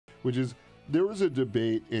which is there was a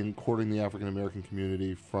debate in courting the African American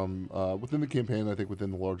community from within the campaign, I think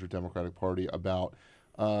within the larger Democratic Party, about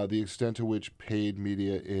the extent to which paid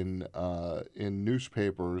media in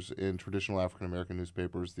newspapers, in traditional African American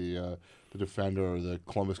newspapers, the Defender or the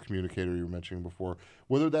Columbus Communicator you were mentioning before,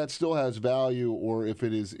 whether that still has value or if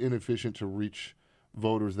it is inefficient to reach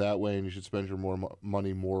voters that way, and you should spend your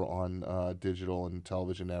money more on digital and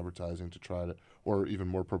television advertising to try to, or even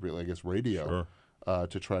more appropriately, I guess, radio. Sure.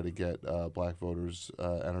 To try to get black voters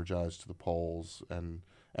energized to the polls and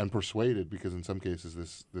persuaded, because in some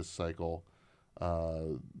cases this cycle,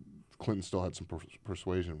 Clinton still had some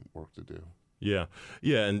persuasion work to do. Yeah,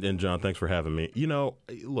 and John, thanks for having me. You know,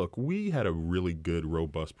 look, we had a really good,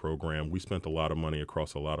 robust program. We spent a lot of money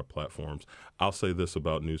across a lot of platforms. I'll say this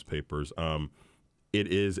about newspapers: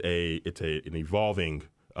 it's an evolving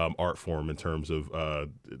art form in terms of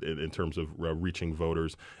reaching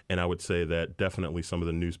voters, and I would say that definitely some of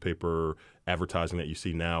the newspaper advertising that you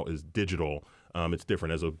see now is digital. It's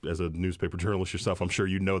different. As a newspaper journalist yourself, I'm sure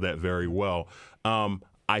you know that very well.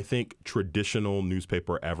 I think traditional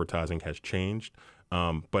newspaper advertising has changed.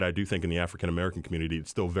 But I do think in the African American community, it's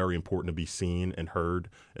still very important to be seen and heard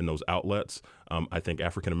in those outlets. I think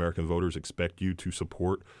African American voters expect you to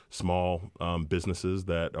support small businesses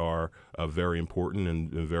that are very important and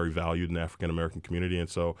very valued in the African American community. And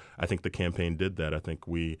so I think the campaign did that. I think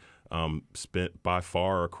we spent by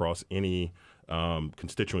far across any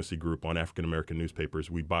constituency group on African American newspapers.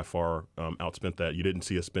 We by far outspent that. You didn't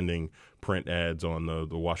see us spending print ads on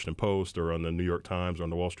the Washington Post or on the New York Times or on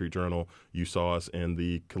the Wall Street Journal. You saw us in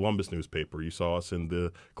the Columbus newspaper. You saw us in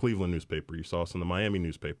the Cleveland newspaper. You saw us in the Miami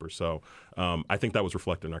newspaper. So I think that was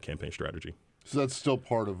reflected in our campaign strategy. So that's still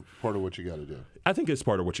part of what you got to do. I think it's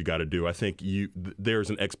part of what you got to do. I think there's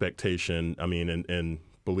an expectation. I mean, and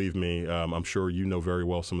believe me, I'm sure you know very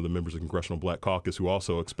well some of the members of the Congressional Black Caucus who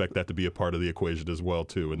also expect that to be a part of the equation as well,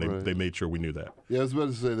 too. And they made sure we knew that. Yeah, I was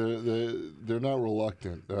about to say they're not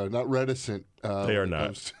reluctant, not reticent. They are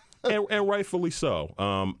not, and rightfully so.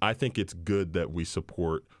 I think it's good that we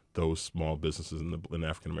support those small businesses in the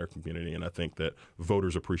African American community, and I think that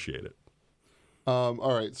voters appreciate it. All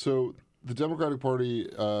right, so the Democratic Party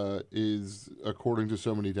is, according to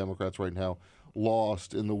so many Democrats right now,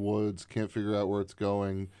 lost in the woods, can't figure out where it's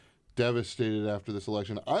going, devastated after this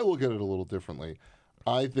election. I look at it a little differently.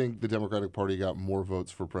 I think the Democratic Party got more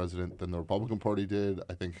votes for president than the Republican Party did.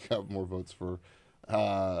 I think it got more votes for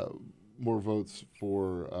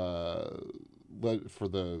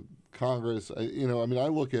the Congress. I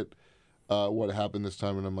look at what happened this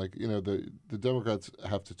time, and I'm like, the Democrats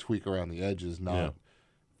have to tweak around the edges, not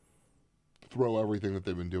throw everything that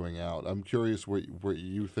they've been doing out. I'm curious what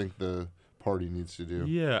you think the party needs to do.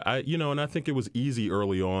 Yeah, and I think it was easy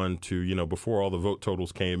early on to, before all the vote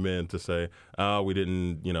totals came in, to say, we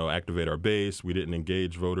didn't, activate our base, we didn't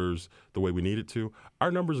engage voters the way we needed to.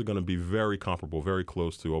 Our numbers are going to be very comparable, very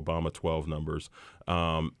close to Obama 12 numbers.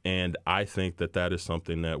 And I think that is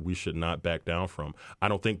something that we should not back down from. I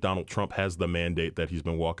don't think Donald Trump has the mandate that he's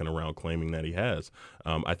been walking around claiming that he has.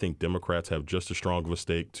 I think Democrats have just as strong of a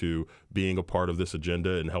stake to being a part of this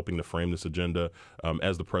agenda and helping to frame this agenda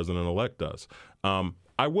as the president-elect does.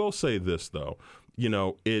 I will say this, though.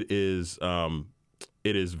 It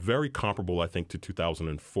is very comparable, I think, to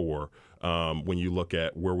 2004 when you look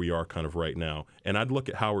at where we are kind of right now. And I'd look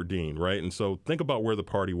at Howard Dean, right? And so think about where the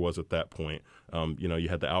party was at that point. You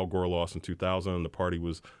had the Al Gore loss in 2000, and the party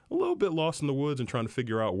was a little bit lost in the woods and trying to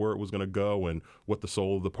figure out where it was going to go and what the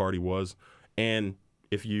soul of the party was. And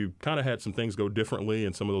if you kind of had some things go differently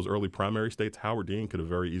in some of those early primary states, Howard Dean could have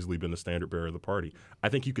very easily been the standard bearer of the party. I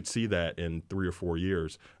think you could see that in 3 or 4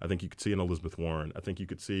 years. I think you could see in Elizabeth Warren. I think you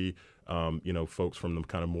could see, folks from the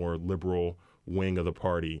kind of more liberal wing of the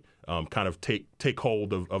party kind of take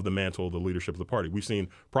hold of the mantle of the leadership of the party. We've seen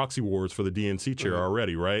proxy wars for the DNC chair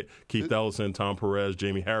already, right? Keith Ellison, Tom Perez,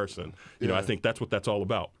 Jamie Harrison. I think that's what that's all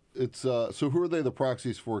about. It's so who are they the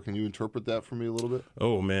proxies for? Can you interpret that for me a little bit?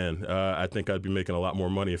 Oh, man. I think I'd be making a lot more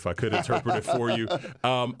money if I could interpret it for you.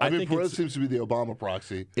 I mean, Perez seems to be the Obama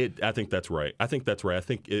proxy. I think that's right. I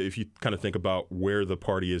think if you kind of think about where the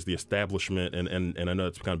party is, the establishment, and I know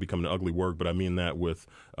it's kind of becoming an ugly word, but I mean that with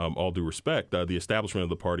all due respect, the establishment of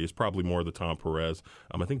the party is probably more the Tom Perez.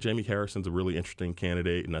 I think Jamie Harrison's a really interesting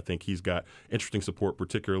candidate, and I think he's got interesting support,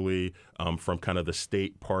 particularly from kind of the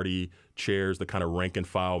state party chairs, the kind of rank and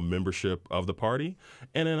file membership of the party.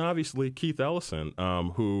 And then obviously Keith Ellison,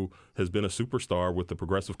 who has been a superstar with the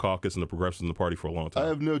Progressive Caucus and the Progressives in the party for a long time. I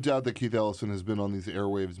have no doubt that Keith Ellison has been on these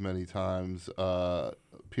airwaves many times.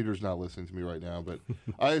 Peter's not listening to me right now, but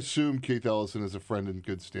I assume Keith Ellison is a friend in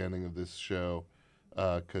good standing of this show.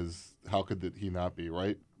 because how could he not be,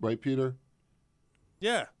 right? Right, Peter?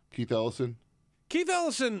 Yeah. Keith Ellison? Keith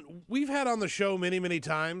Ellison, we've had on the show many, many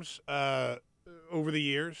times over the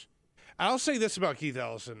years. I'll say this about Keith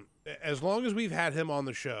Ellison. As long as we've had him on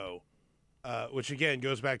the show, which, again,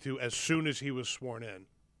 goes back to as soon as he was sworn in,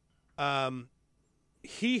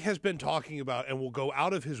 he has been talking about and will go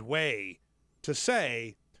out of his way to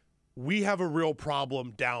say, we have a real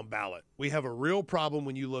problem down ballot. We have a real problem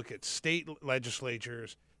when you look at state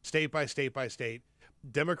legislatures, state by state by state.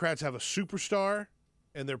 Democrats have a superstar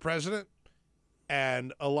in their president,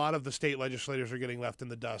 and a lot of the state legislators are getting left in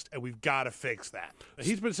the dust, and we've got to fix that.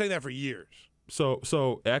 He's been saying that for years.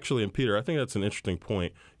 So actually, and Peter, I think that's an interesting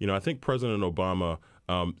point. I think President Obama,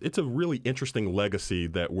 it's a really interesting legacy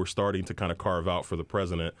that we're starting to kind of carve out for the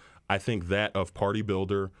president. I think that of party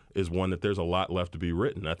builder is one that there's a lot left to be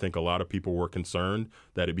written. I think a lot of people were concerned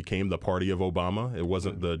that it became the party of Obama. It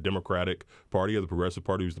wasn't the Democratic Party or the Progressive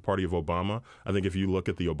Party. It was the party of Obama. I think if you look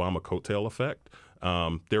at the Obama coattail effect,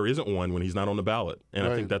 there isn't one when he's not on the ballot. And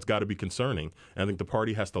I think that's got to be concerning. And I think the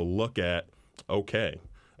party has to look at, okay,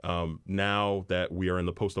 now that we are in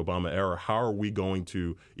the post-Obama era, how are we going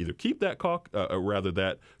to either keep that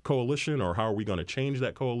that coalition, or how are we going to change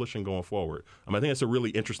that coalition going forward? I think that's a really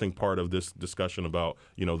interesting part of this discussion about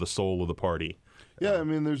the soul of the party. Yeah, I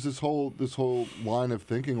mean, there's this whole line of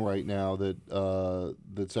thinking right now that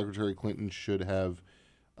that Secretary Clinton should have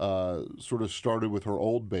sort of started with her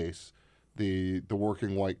old base, the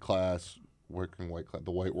working white class.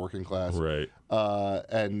 The white working class, right?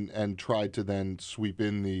 And tried to then sweep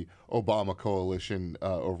in the Obama coalition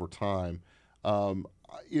over time. I'm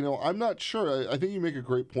not sure. I think you make a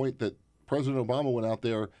great point that President Obama went out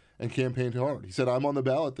there and campaigned hard. He said, "I'm on the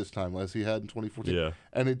ballot this time," as he had in 2014,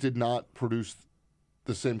 and it did not produce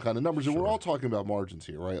the same kind of numbers. And we're all talking about margins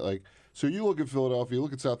here, right? Like, so you look at Philadelphia, you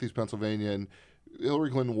look at Southeast Pennsylvania, and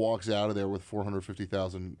Hillary Clinton walks out of there with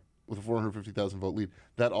 450,000 vote lead.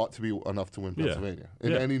 That ought to be enough to win Pennsylvania.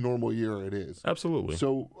 In any normal year, it is. Absolutely.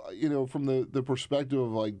 So, from the perspective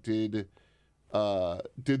of, like, did the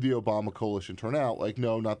Obama coalition turn out? Like,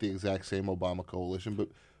 no, not the exact same Obama coalition,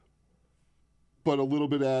 but a little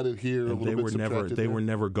bit added here, a little bit subtracted They there. were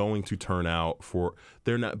never going to turn out for.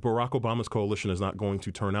 Barack Obama's coalition is not going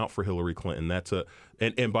to turn out for Hillary Clinton.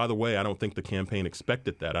 And by the way, I don't think the campaign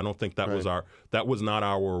expected that. I don't think that was not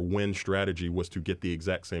our win strategy, was to get the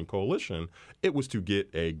exact same coalition. It was to get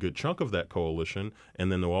a good chunk of that coalition,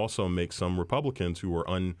 and then to also make some Republicans who were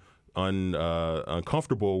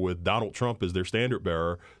uncomfortable with Donald Trump as their standard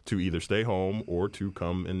bearer to either stay home or to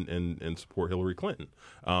come and support Hillary Clinton.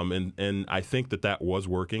 And I think that was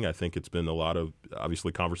working. I think it's been a lot of,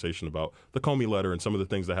 obviously, conversation about the Comey letter and some of the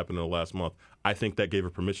things that happened in the last month. I think that gave a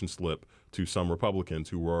permission slip to some Republicans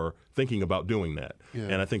who were thinking about doing that. Yeah.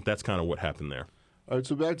 And I think that's kind of what happened there. All right,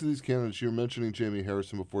 so back to these candidates. You're mentioning Jamie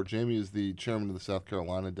Harrison before. Jamie is the chairman of the South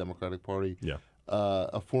Carolina Democratic Party. Yeah.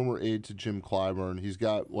 A former aide to Jim Clyburn. He's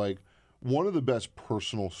got, like, one of the best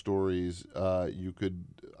personal stories you could,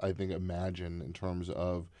 I think, imagine in terms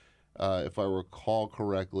of, if I recall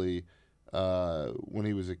correctly, when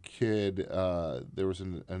he was a kid, there was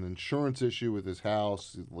an insurance issue with his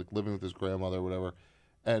house, like living with his grandmother or whatever,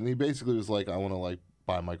 and he basically was like, I want to, like,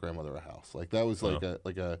 buy my grandmother a house. Like, that was like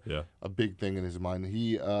a big thing in his mind.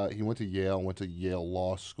 He went to Yale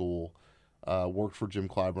Law School, worked for Jim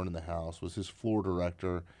Clyburn in the House, was his floor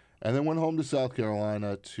director, and then went home to South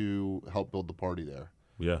Carolina to help build the party there.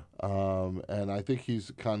 Yeah. And I think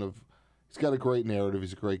he's got a great narrative.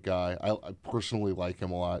 He's a great guy. I personally like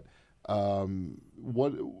him a lot.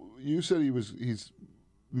 What you said, he's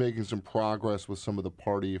making some progress with some of the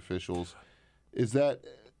party officials. Is that,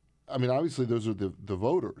 I mean, obviously those are the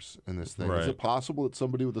voters in this thing. Right. Is it possible that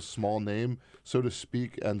somebody with a small name, so to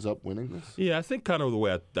speak, ends up winning this? Yeah, I think kind of the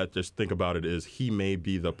way I just think about it is he may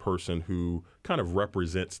be the person who kind of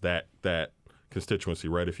represents that constituency,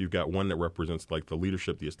 right? If you've got one that represents, like, the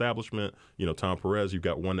leadership, the establishment, Tom Perez, you've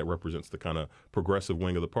got one that represents the kind of progressive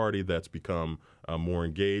wing of the party that's become more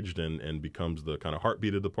engaged and becomes the kind of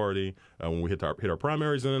heartbeat of the party when we hit our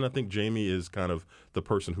primaries. And then I think Jamie is kind of the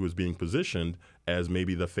person who is being positioned as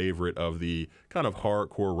maybe the favorite of the kind of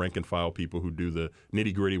hardcore rank and file people who do the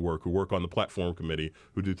nitty gritty work, who work on the platform committee,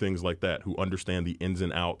 who do things like that, who understand the ins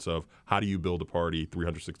and outs of how do you build a party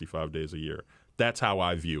 365 days a year. That's how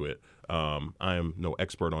I view it. I am no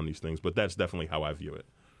expert on these things, but that's definitely how I view it.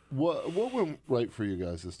 What went right for you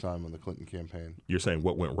guys this time on the Clinton campaign? You're saying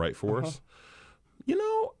what went right for us?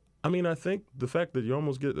 I mean, I think the fact that you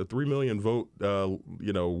almost get a 3 million vote,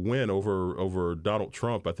 win over Donald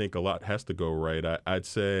Trump, I think a lot has to go right. I'd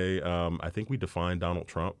say I think we defined Donald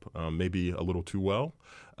Trump maybe a little too well.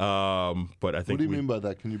 But I think. What do you mean by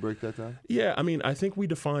that? Can you break that down? Yeah, I mean, I think we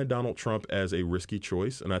defined Donald Trump as a risky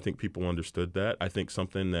choice, and I think people understood that. I think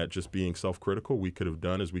something that just being self-critical we could have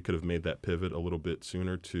done is we could have made that pivot a little bit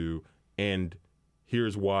sooner to and.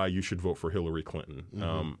 Here's why you should vote for Hillary Clinton.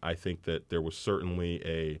 Mm-hmm. I think that there was certainly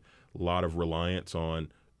a lot of reliance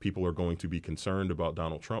on people are going to be concerned about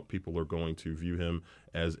Donald Trump. People are going to view him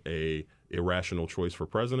as a irrational choice for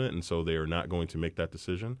president, and so they are not going to make that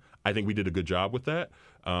decision. I think we did a good job with that.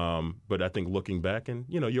 But I think looking back, and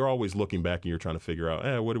you're always looking back and you're trying to figure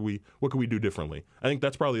out, what could we do differently? I think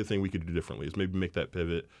that's probably the thing we could do differently is maybe make that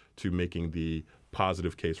pivot to making the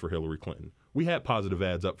positive case for Hillary Clinton. We had positive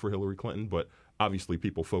ads up for Hillary Clinton, but obviously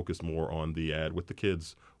people focused more on the ad with the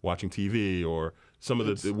kids watching TV or some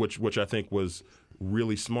of the which I think was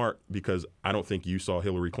really smart because I don't think you saw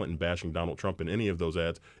Hillary Clinton bashing Donald Trump in any of those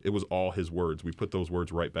ads. It was all his words. We put those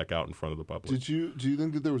words right back out in front of the public. Do you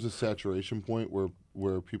think that there was a saturation point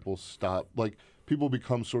where people stop, like people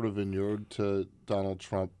become sort of inured to Donald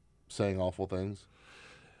Trump saying awful things?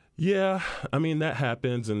 Yeah, I mean, that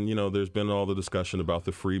happens, and, there's been all the discussion about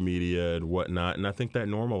the free media and whatnot, and I think that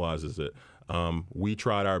normalizes it. We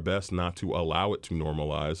tried our best not to allow it to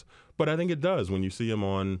normalize, but I think it does when you see him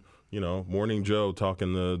on, Morning Joe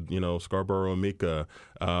talking to, Scarborough and Mika,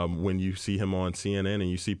 when you see him on CNN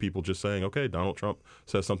and you see people just saying, okay, Donald Trump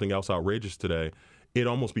says something else outrageous today, it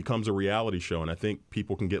almost becomes a reality show, and I think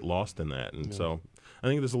people can get lost in that, and so I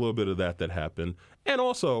think there's a little bit of that happened. And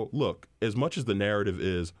also, look, as much as the narrative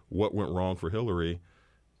is what went wrong for Hillary,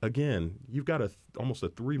 again, you've got almost a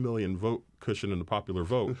 3 million vote cushion in the popular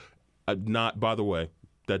vote. By the way,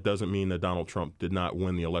 that doesn't mean that Donald Trump did not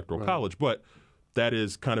win the Electoral College, but that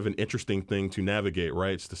is kind of an interesting thing to navigate,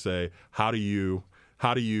 right? It's to say, how do you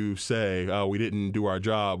say, oh, we didn't do our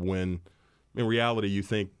job when in reality you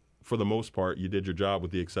think for the most part you did your job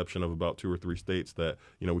with the exception of about 2 or 3 states that,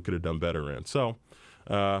 we could have done better in. So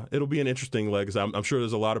it'll be an interesting leg. 'Cause I'm sure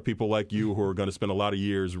there's a lot of people like you who are going to spend a lot of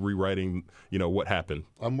years rewriting, what happened.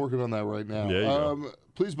 I'm working on that right now. There you go.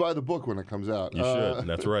 Please buy the book when it comes out. You should.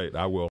 That's right. I will.